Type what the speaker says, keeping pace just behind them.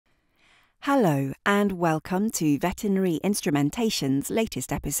Hello and welcome to Veterinary Instrumentation's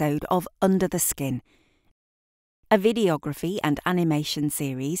latest episode of Under the Skin, a videography and animation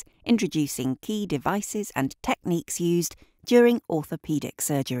series introducing key devices and techniques used during orthopaedic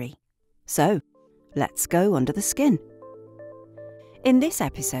surgery. So, let's go under the skin. In this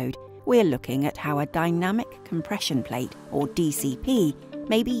episode, we're looking at how a dynamic compression plate, or DCP,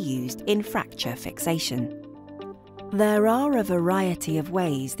 may be used in fracture fixation. There are a variety of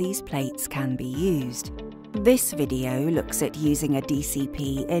ways these plates can be used. This video looks at using a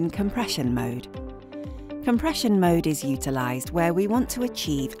DCP in compression mode. Compression mode is utilised where we want to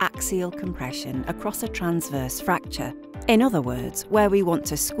achieve axial compression across a transverse fracture. In other words, where we want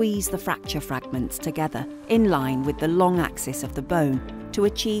to squeeze the fracture fragments together in line with the long axis of the bone to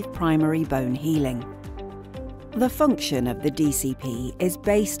achieve primary bone healing. The function of the DCP is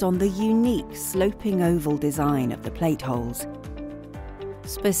based on the unique sloping oval design of the plate holes.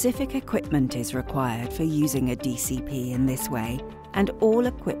 Specific equipment is required for using a DCP in this way, and all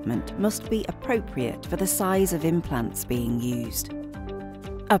equipment must be appropriate for the size of implants being used.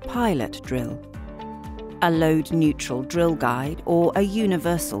 A pilot drill, a load-neutral drill guide or a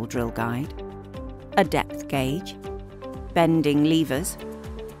universal drill guide, a depth gauge, bending levers,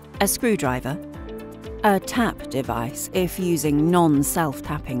 a screwdriver, a tap device if using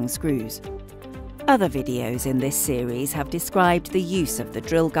non-self-tapping screws. Other videos in this series have described the use of the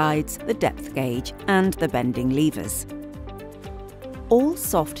drill guides, the depth gauge and the bending levers. All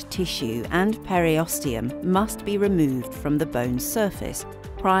soft tissue and periosteum must be removed from the bone's surface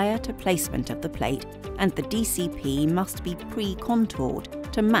prior to placement of the plate, and the DCP must be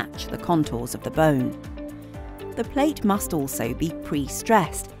pre-contoured to match the contours of the bone. The plate must also be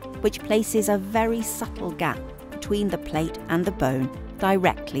pre-stressed, which places a very subtle gap between the plate and the bone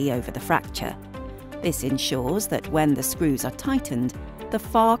directly over the fracture. This ensures that when the screws are tightened, the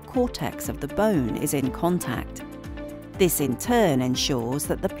far cortex of the bone is in contact. This in turn ensures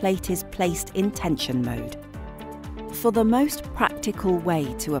that the plate is placed in tension mode. For the most practical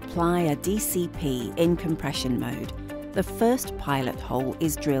way to apply a DCP in compression mode, the first pilot hole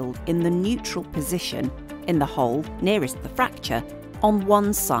is drilled in the neutral position in the hole nearest the fracture on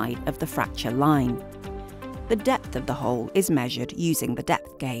one side of the fracture line. The depth of the hole is measured using the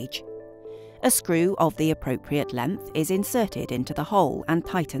depth gauge. A screw of the appropriate length is inserted into the hole and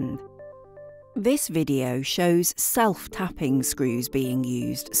tightened. This video shows self-tapping screws being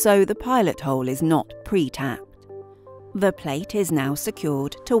used, so the pilot hole is not pre-tapped. The plate is now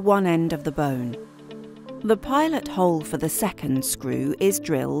secured to one end of the bone. The pilot hole for the second screw is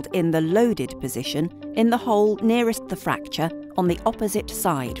drilled in the loaded position in the hole nearest the fracture on the opposite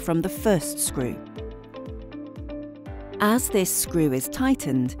side from the first screw. As this screw is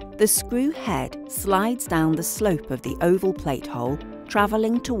tightened, the screw head slides down the slope of the oval plate hole,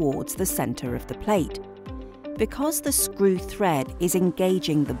 travelling towards the centre of the plate. Because the screw thread is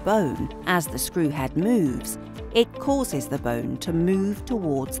engaging the bone as the screw head moves, it causes the bone to move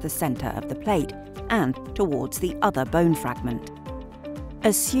towards the centre of the plate and towards the other bone fragment.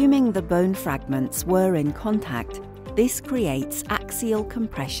 Assuming the bone fragments were in contact, this creates axial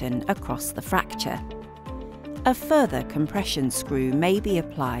compression across the fracture. A further compression screw may be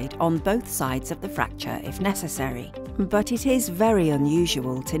applied on both sides of the fracture if necessary, but it is very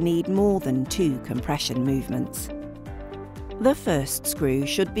unusual to need more than 2 compression movements. The first screw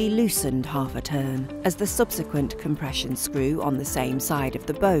should be loosened half a turn as the subsequent compression screw on the same side of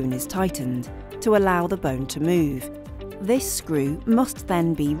the bone is tightened to allow the bone to move. This screw must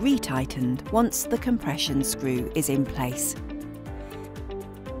then be retightened once the compression screw is in place.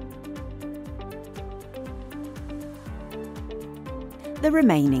 The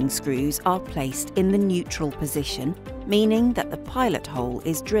remaining screws are placed in the neutral position, meaning that the pilot hole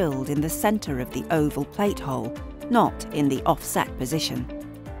is drilled in the centre of the oval plate hole, not in the offset position.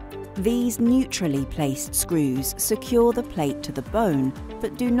 These neutrally placed screws secure the plate to the bone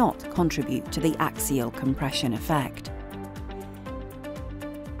but do not contribute to the axial compression effect.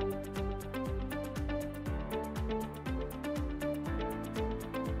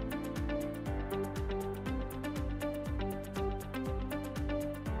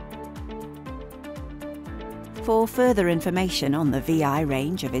 For further information on the VI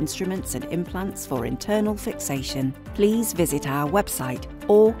range of instruments and implants for internal fixation, please visit our website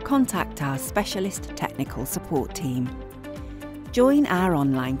or contact our specialist technical support team. Join our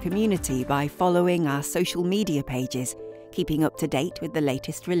online community by following our social media pages, keeping up to date with the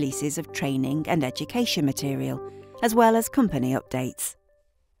latest releases of training and education material, as well as company updates.